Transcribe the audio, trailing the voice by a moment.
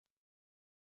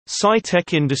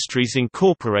Cytec Industries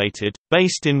Incorporated,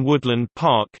 based in Woodland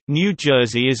Park, New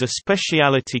Jersey is a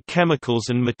specialty chemicals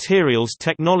and materials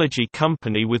technology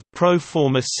company with pro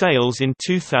forma sales in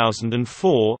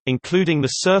 2004, including the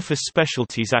Surface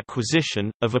Specialties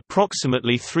acquisition, of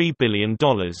approximately $3 billion.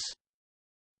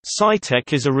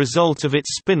 Cytec is a result of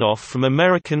its spin-off from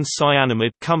American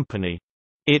Cyanamid Company.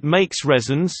 It makes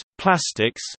resins,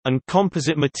 plastics, and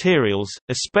composite materials,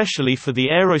 especially for the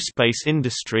aerospace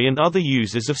industry and other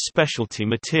users of specialty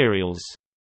materials.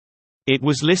 It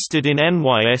was listed in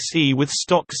NYSE with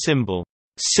stock symbol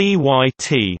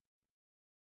CYT.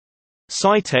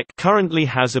 Cytec currently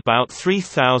has about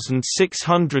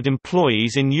 3,600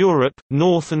 employees in Europe,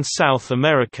 North and South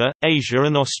America, Asia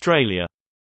and Australia.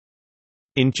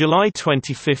 In July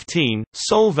 2015,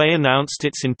 Solvay announced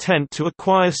its intent to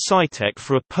acquire Cytec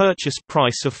for a purchase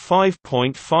price of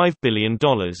 $5.5 billion.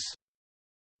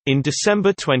 In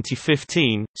December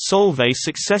 2015, Solvay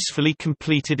successfully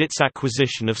completed its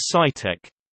acquisition of Cytec.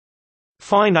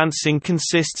 Financing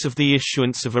consists of the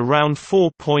issuance of around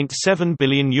 €4.7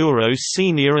 billion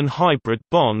senior and hybrid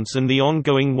bonds and the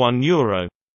ongoing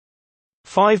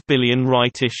 €1.5 billion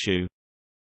right issue.